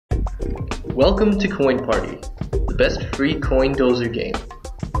Welcome to Coin Party, the best free coin dozer game.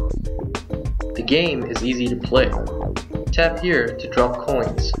 The game is easy to play. Tap here to drop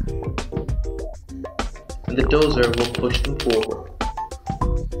coins, and the dozer will push them forward.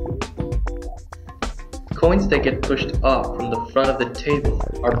 Coins that get pushed off from the front of the table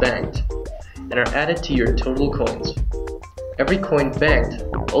are banked and are added to your total coins. Every coin banked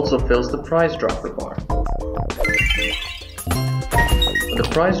also fills the prize dropper bar. When the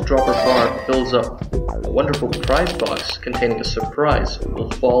prize dropper bar fills up, a wonderful prize box containing a surprise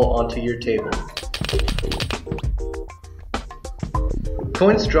will fall onto your table.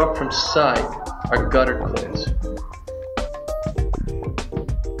 Coins dropped from side are guttered coins.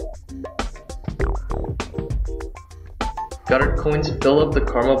 Guttered coins fill up the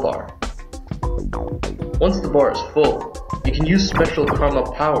karma bar. Once the bar is full, you can use special karma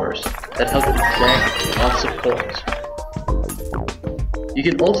powers that help you bank lots of coins. You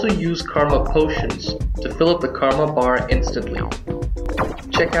can also use karma potions to fill up the karma bar instantly.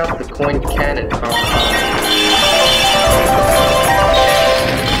 Check out the coin cannon karma power.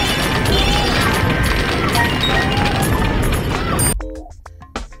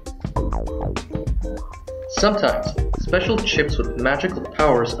 Sometimes, special chips with magical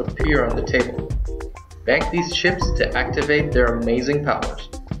powers appear on the table. Bank these chips to activate their amazing powers.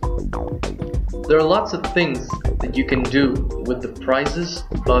 There are lots of things that you can do with the prizes,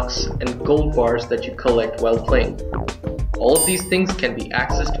 bucks, and gold bars that you collect while playing. All of these things can be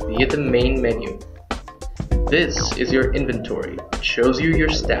accessed via the main menu. This is your inventory. It shows you your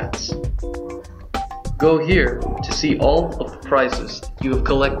stats. Go here to see all of the prizes you have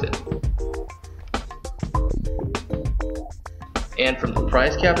collected. And from the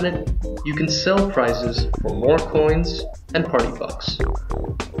prize cabinet, you can sell prizes for more coins and party bucks.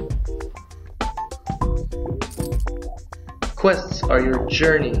 Quests are your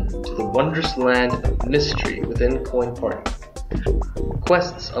journey to the wondrous land of mystery within Coin Party.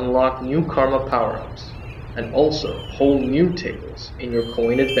 Quests unlock new karma power-ups, and also whole new tables in your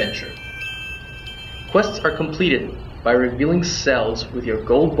coin adventure. Quests are completed by revealing cells with your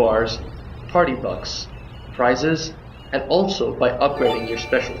gold bars, party bucks, prizes, and also by upgrading your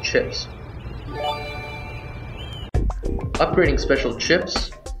special chips. Upgrading special chips,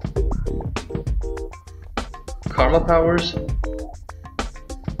 karma powers,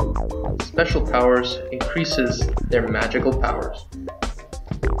 special powers increases their magical powers.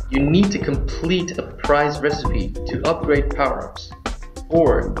 You need to complete a prize recipe to upgrade power-ups,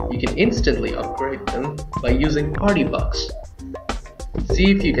 or you can instantly upgrade them by using party bucks. See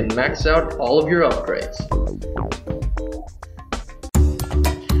if you can max out all of your upgrades.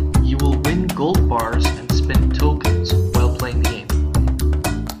 You will win gold bars and spin tokens while playing the game.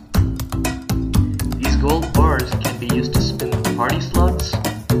 These gold bars can be used to spin the party slots,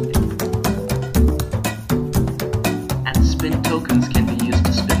 and spin tokens can be used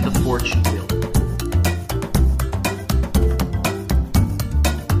to spin the fortune wheel.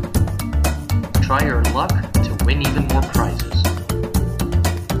 Try your luck to win even more prizes.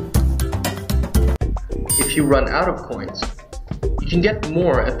 If you run out of coins, you can get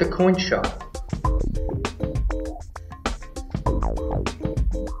more at the coin shop.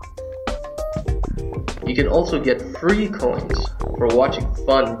 You can also get free coins for watching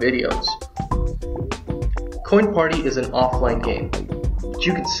fun videos. Coin Party is an offline game, but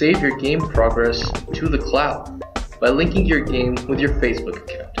you can save your game progress to the cloud by linking your game with your Facebook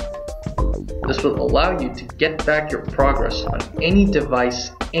account. This will allow you to get back your progress on any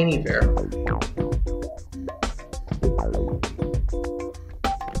device anywhere.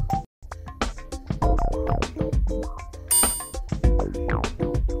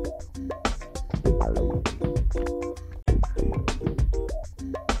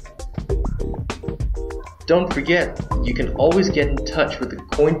 Don't forget, you can always get in touch with the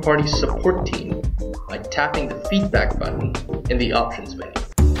Coin Party support team by tapping the feedback button in the options menu.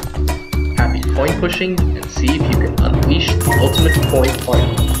 Happy coin pushing, and see if you can unleash the ultimate coin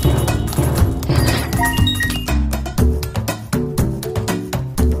party.